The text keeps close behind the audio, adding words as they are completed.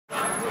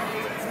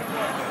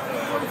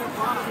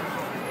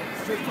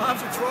said,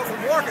 "Pops, it's off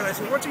from walking." I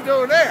said, "What's he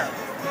doing there?"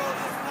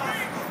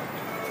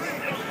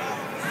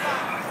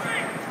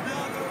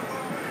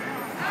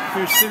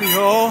 Here's City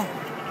Hall.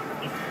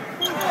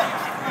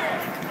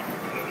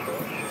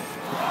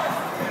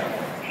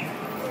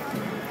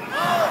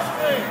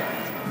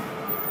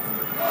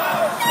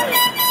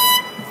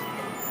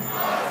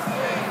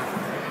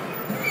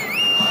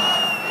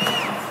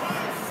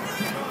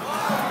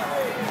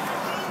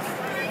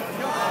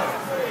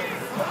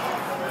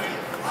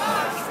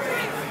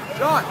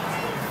 John.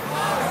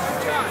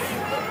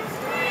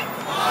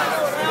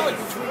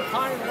 Between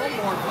Pine and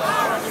Lombard.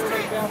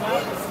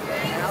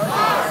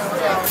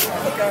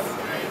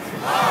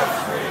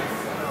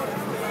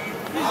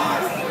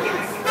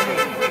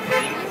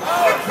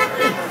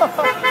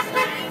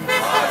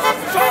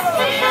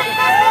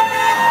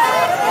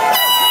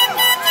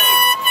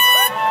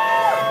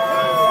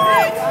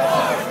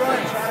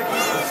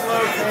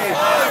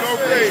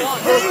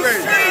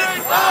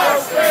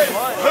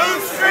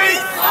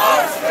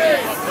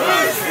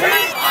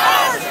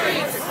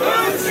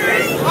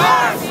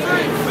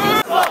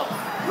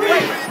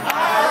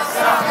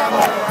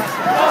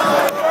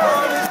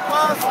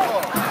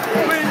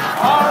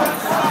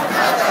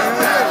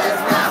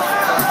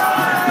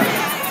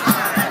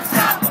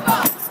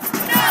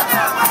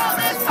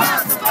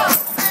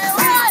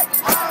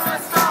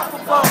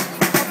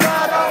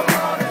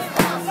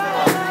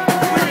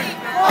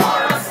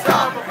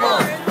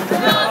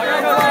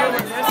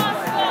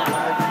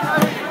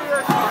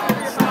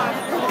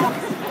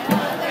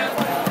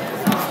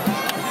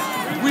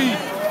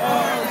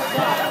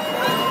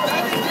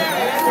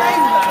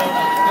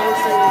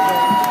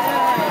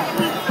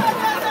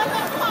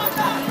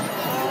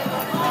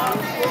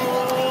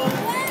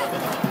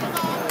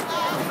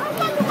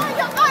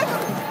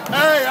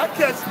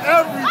 Catch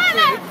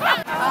everything.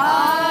 I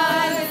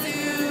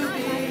do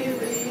believe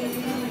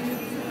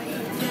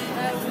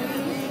that we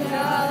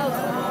shall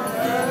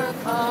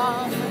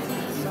overcome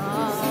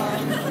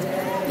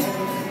someday.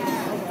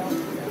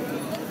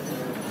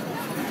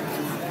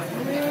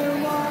 We'll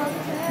walk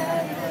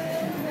hand in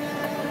hand.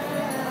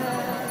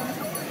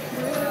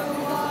 We'll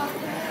walk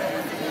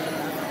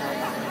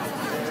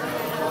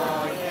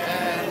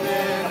hand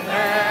in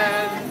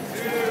hand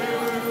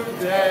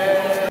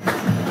today.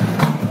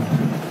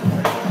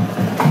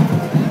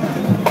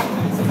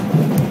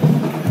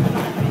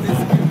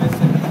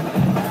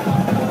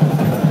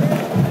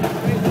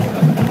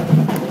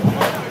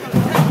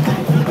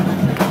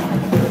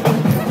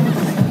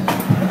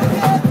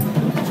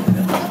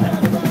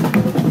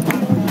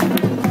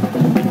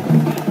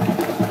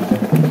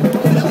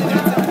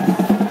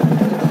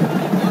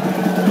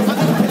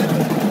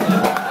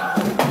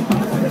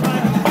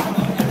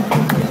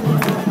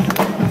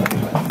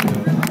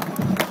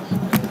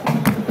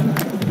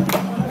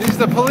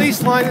 The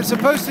police line is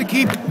supposed to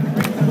keep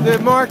the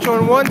march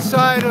on one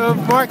side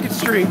of Market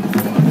Street.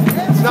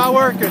 It's not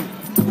working.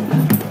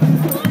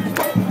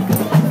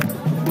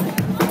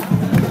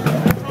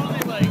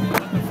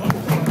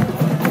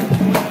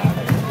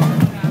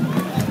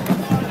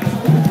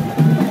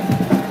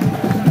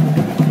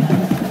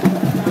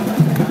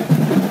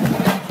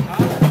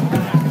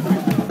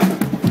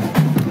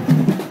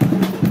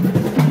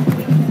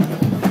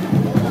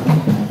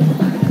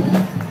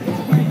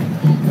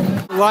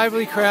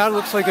 Lively crowd,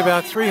 looks like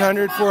about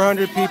 300,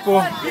 400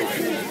 people.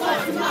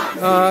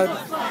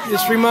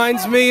 This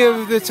reminds me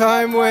of the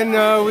time when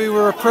we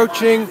were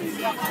approaching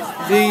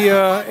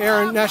the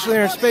National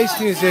Air and Space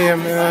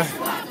Museum. It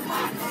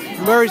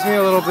worries me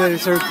a little bit.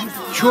 It's a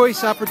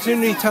choice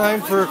opportunity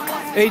time for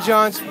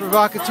agents,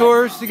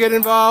 provocateurs to get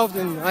involved,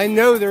 and I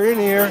know they're in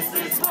here.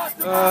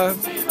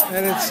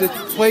 And it's a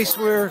place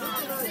where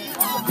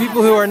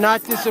people who are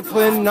not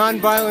disciplined,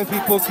 non-violent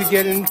people could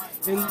get in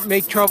and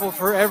make trouble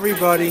for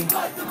everybody.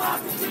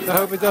 I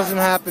hope it doesn't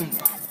happen.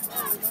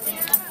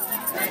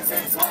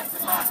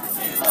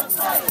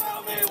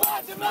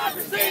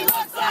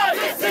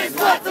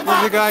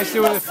 There's the guys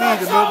doing the feed,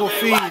 the mobile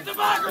feed.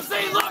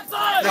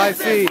 Live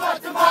feed.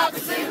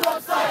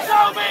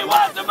 Show me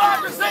what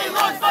democracy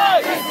looks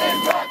like.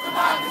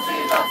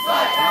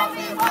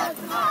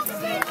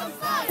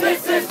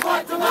 This is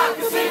what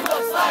democracy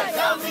looks like.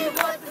 Show me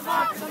what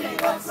democracy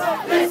looks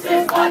like. This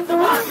is what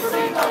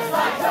democracy looks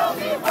like. Show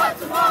me what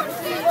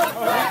democracy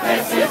looks like.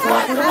 This is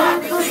what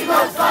democracy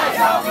looks like.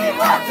 Show me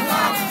what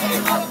democracy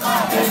looks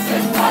like. This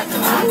is what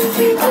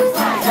democracy looks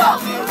like. Show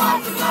me what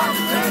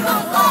democracy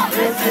looks like.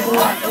 This is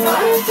what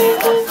democracy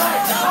looks like.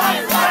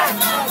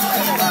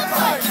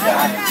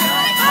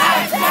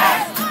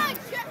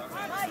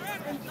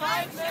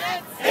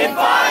 In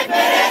 5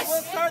 minutes,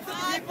 we'll start the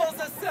People's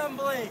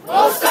Assembly.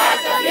 We'll start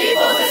the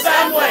People's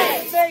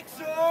Assembly.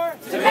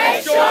 To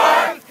make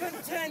sure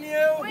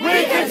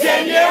we continue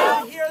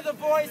to hear the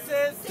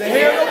voices of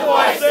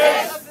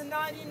the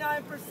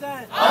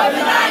 99%.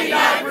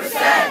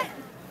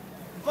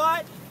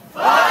 But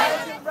we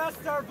can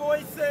rest our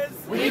voices.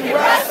 For a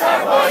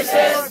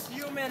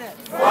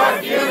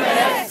few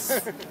minutes.